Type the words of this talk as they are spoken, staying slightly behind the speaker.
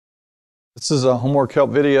This is a homework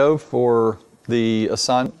help video for the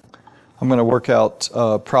assignment. I'm going to work out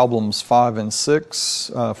problems 5 and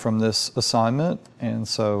 6 from this assignment, and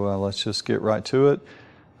so let's just get right to it.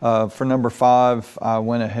 For number 5, I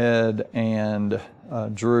went ahead and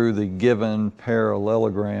drew the given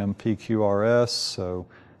parallelogram PQRS, so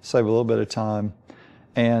save a little bit of time.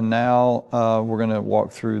 And now we're going to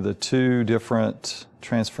walk through the two different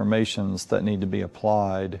transformations that need to be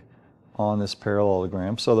applied on this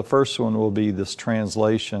parallelogram. So the first one will be this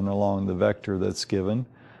translation along the vector that's given.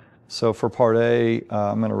 So for part A,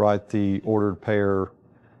 I'm going to write the ordered pairs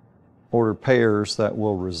that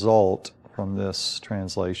will result from this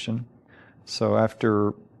translation. So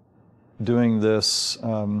after doing this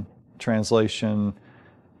translation,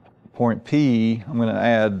 point P, I'm going to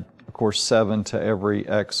add, of course, 7 to every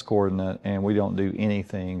x coordinate, and we don't do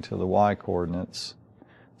anything to the y coordinates.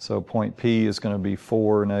 So point P is going to be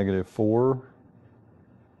 4, negative 4.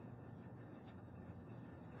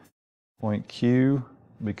 Point Q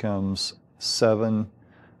becomes 7,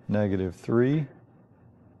 negative 3.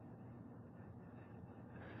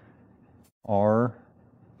 R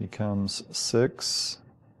becomes 6,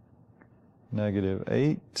 negative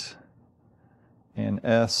 8. And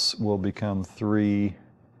S will become 3,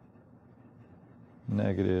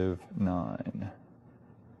 negative 9.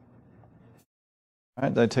 All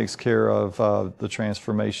right, that takes care of the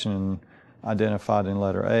transformation identified in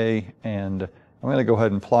letter A, and I'm going to go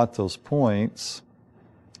ahead and plot those points.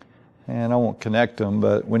 And I won't connect them,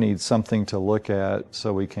 but we need something to look at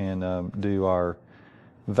so we can do our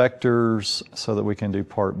vectors so that we can do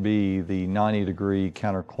part B, the 90-degree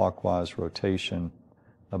counterclockwise rotation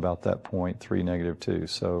about that point, 3, negative 2.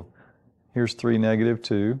 So here's 3, negative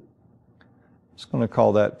 2. I'm just going to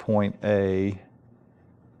call that point A.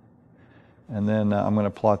 And then I'm going to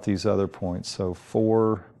plot these other points. So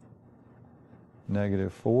 4,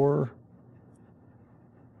 negative 4.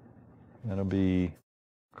 That'll be,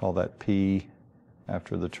 call that P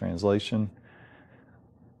after the translation.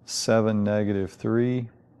 7, negative 3.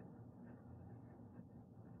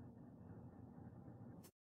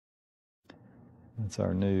 That's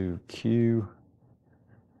our new Q.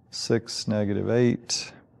 6, negative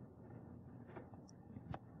 8.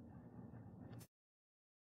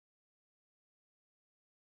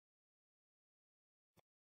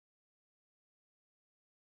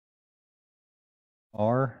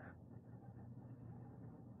 R.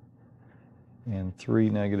 And 3,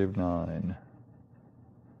 negative 9.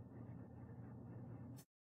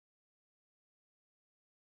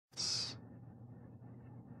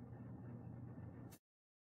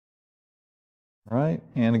 Right,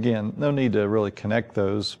 and again, no need to really connect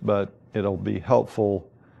those, but it'll be helpful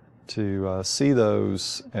to see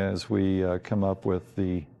those as we come up with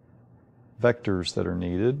the vectors that are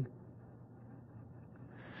needed.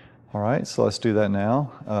 All right, so let's do that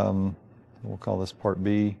now. We'll call this part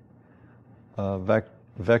B.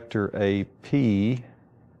 Vector AP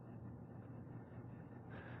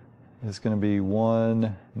is going to be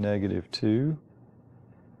 1, negative 2.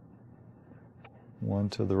 1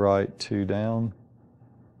 to the right, 2 down.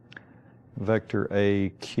 Vector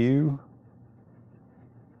AQ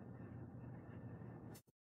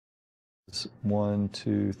is 1,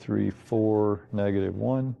 2, 3, 4, negative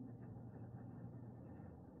 1.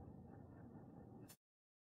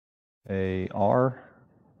 AR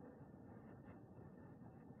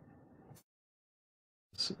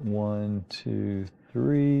is 1, 2,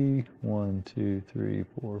 3, 1, 2, 3,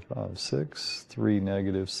 4, 5, 6, 3,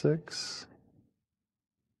 negative 6.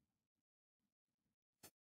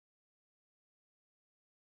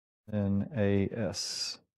 And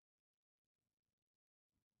AS.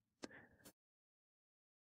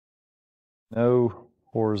 No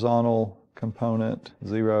horizontal component,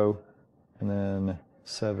 0, and then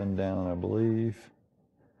 7 down, I believe.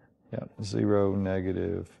 Yep, 0,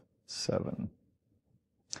 negative 7.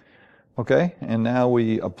 Okay, and now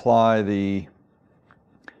we apply the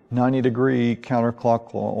 90-degree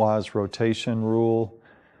counterclockwise rotation rule.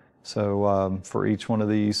 So for each one of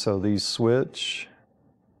these, so these switch.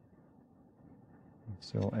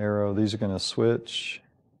 So arrow, these are going to switch,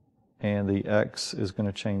 and the X is going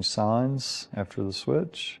to change signs after the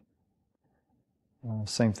switch.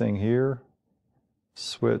 Same thing here.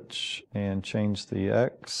 Switch and change the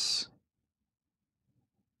X.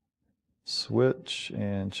 Switch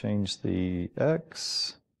and change the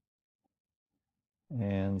X.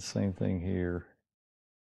 And same thing here.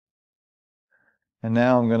 And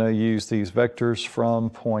now I'm going to use these vectors from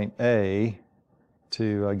point A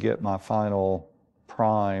to get my final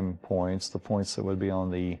prime points, the points that would be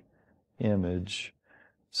on the image.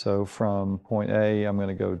 So from point A, I'm going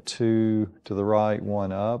to go 2 to the right,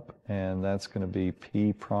 1 up, and that's going to be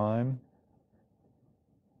P prime.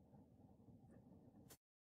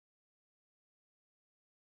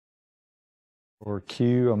 For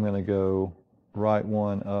Q, I'm going to go right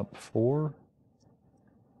 1 up 4,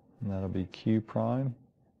 and that'll be Q prime.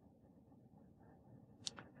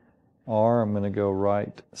 R, I'm going to go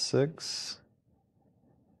right 6,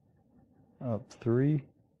 up 3.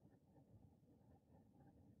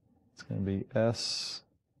 It's going to be S,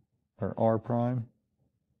 or R prime.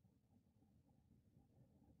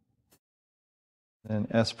 Then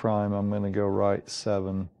S prime, I'm going to go right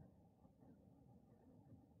 7.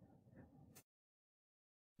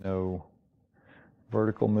 No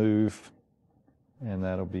vertical move, and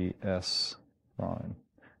that'll be S prime.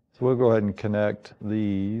 So we'll go ahead and connect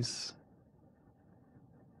these.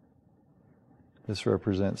 This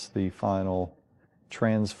represents the final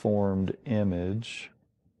transformed image.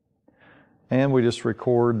 And we just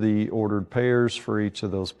record the ordered pairs for each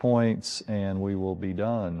of those points, and we will be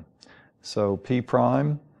done. So P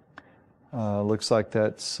prime, looks like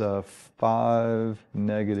that's 5,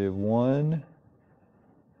 -1.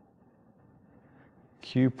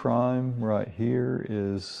 Q prime right here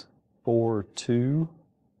is 4, 2.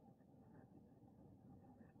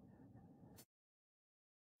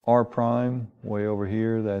 R prime way over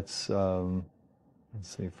here, that's, let's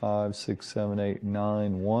see, 5, 6, 7, 8,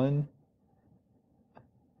 9, 1.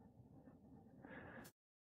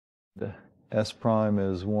 The S prime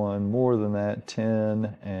is 1 more than that,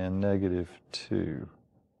 10, and -2.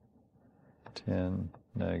 10,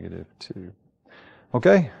 -2.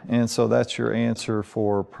 Okay, and so that's your answer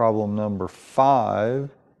for problem number 5.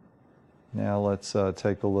 Now let's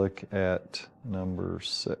take a look at number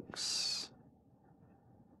 6.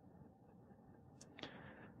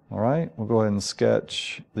 All right, we'll go ahead and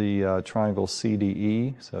sketch the triangle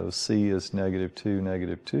CDE. So C is -2,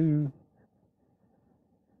 -2.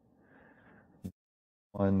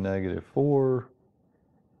 1, -4.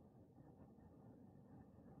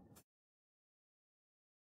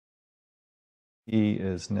 E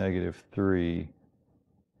is -3,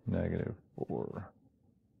 -4.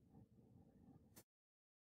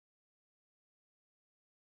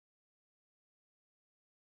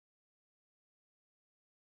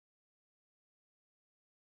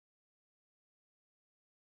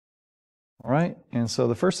 All right, and so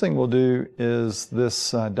the first thing we'll do is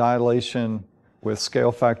this dilation with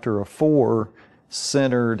scale factor of 4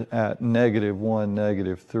 centered at -1,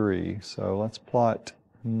 -3. So let's plot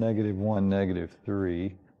 -1,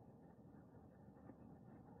 -3.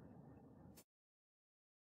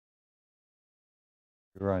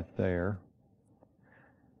 Right there.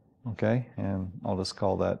 Okay, and I'll just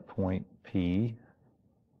call that point P.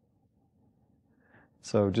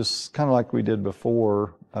 So just kind of like we did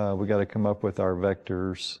before, we got to come up with our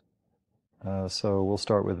vectors. So we'll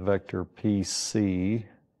start with vector PC.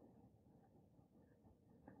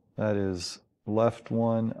 That is left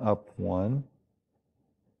 1, up 1.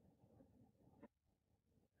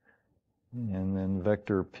 And then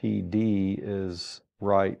vector PD is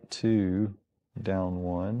right 2, down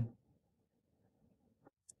 1.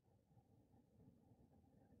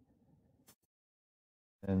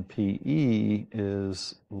 And PE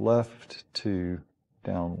is left 2,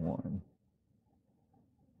 down 1.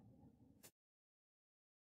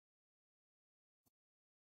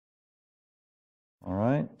 All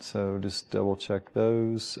right, so just double check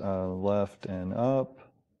those, left and up,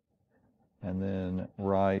 and then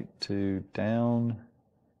right 2, down,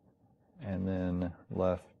 and then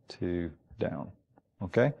left 2, down.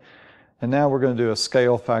 Okay? And now we're going to do a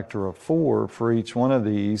scale factor of 4 for each one of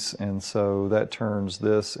these, and so that turns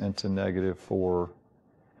this into -4,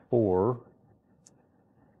 4.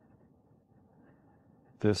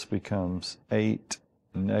 This becomes 8,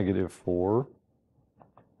 -4.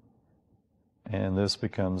 And this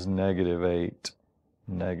becomes -8,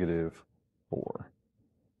 -4.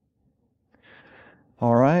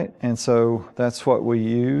 All right, and so that's what we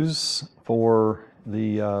use for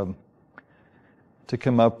the to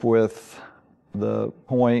come up with the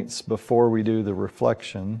points before we do the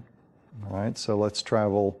reflection. All right, so let's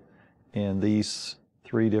travel in these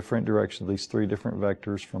 3 different directions, these 3 different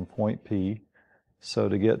vectors from point P. So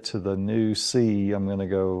to get to the new C, I'm going to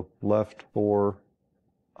go left 4,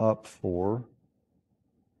 up 4.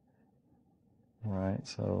 All right,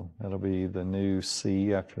 so that'll be the new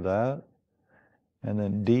C after that. And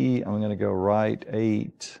then D, I'm going to go right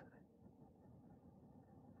 8,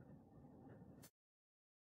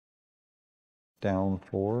 down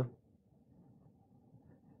 4.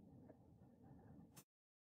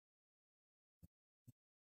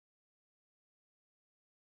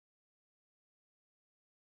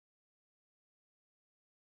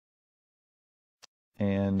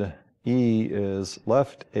 and E is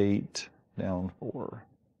left 8, down 4.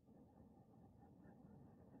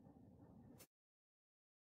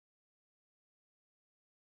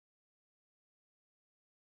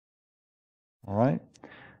 All right,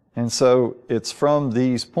 and so it's from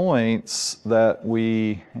these points that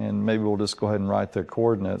and maybe we'll just go ahead and write their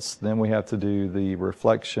coordinates, then we have to do the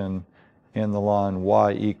reflection in the line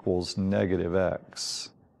y equals negative x.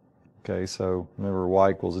 Okay, so remember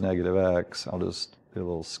y equals negative x. I'll just do a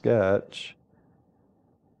little sketch.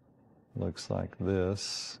 Looks like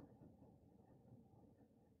this.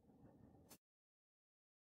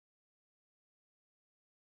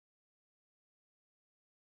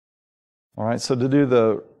 All right, so to do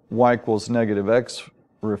the y equals negative x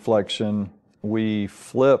reflection, we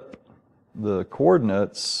flip the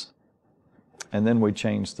coordinates and then we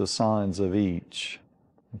change the signs of each.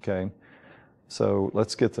 Okay, so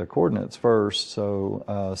let's get the coordinates first.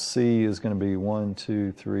 So C is going to be 1,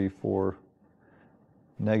 2, 3, 4,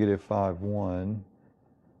 negative 5, 1.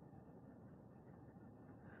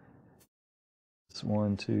 It's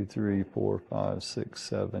 1, 2, 3, 4, 5, 6,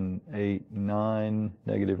 7, 8, 9,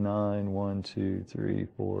 negative 9, 1, 2, 3,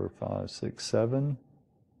 4, 5, 6, 7.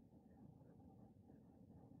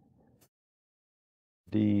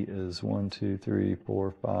 D is 1, 2, 3,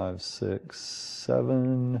 4, 5, 6,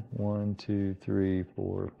 7. 1, 2, 3,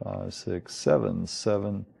 4, 5, 6, 7.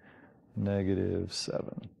 7, negative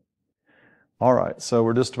 7. All right, so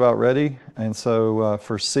we're just about ready. And so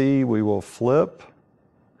for C, we will flip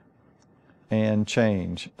and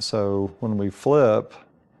change. So when we flip,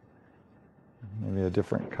 maybe a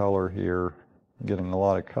different color here, I'm getting a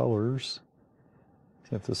lot of colors.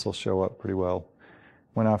 See if this will show up pretty well.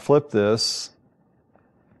 When I flip this,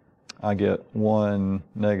 I get 1,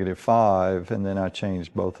 negative 5, and then I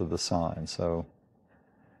change both of the signs. So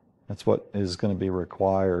that's what is going to be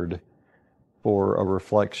required for a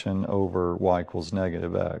reflection over y equals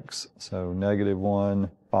negative x. So negative 1,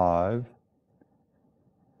 5.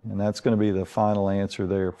 And that's going to be the final answer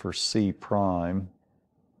there for C prime.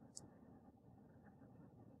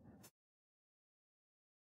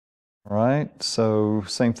 All right, so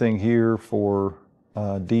same thing here for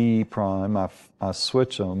D prime. I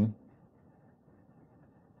switch them.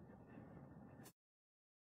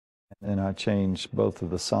 And I change both of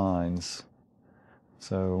the signs.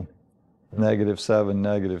 So negative 7,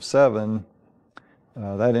 negative 7,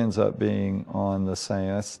 that ends up being on the same,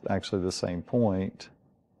 that's actually the same point.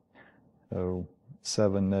 So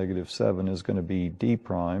 7, negative 7 is going to be D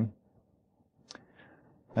prime.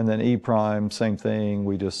 And then E prime, same thing,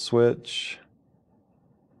 we just switch.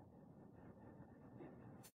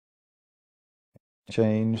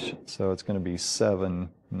 Change, so it's going to be 7,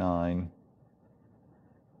 9.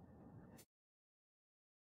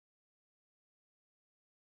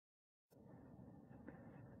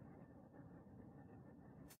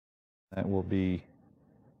 That will be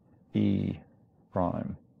E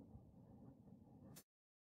prime.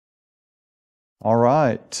 All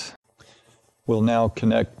right. We'll now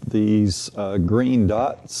connect these green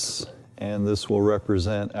dots, and this will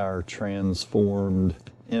represent our transformed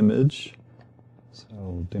image. So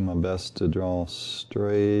I'll do my best to draw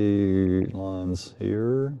straight lines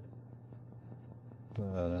here,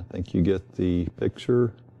 but I think you get the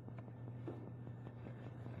picture.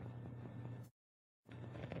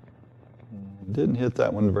 Didn't hit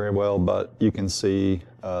that one very well, but you can see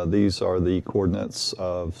these are the coordinates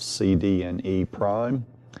of C, D, and E prime.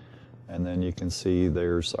 And then you can see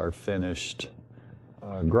there's our finished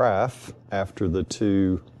graph after the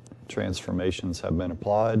two transformations have been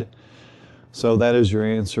applied. So that is your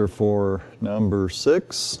answer for number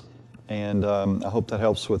 6. And I hope that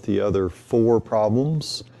helps with the other 4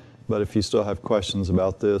 problems. But if you still have questions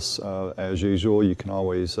about this, as usual, you can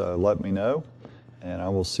always let me know. And I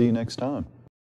will see you next time.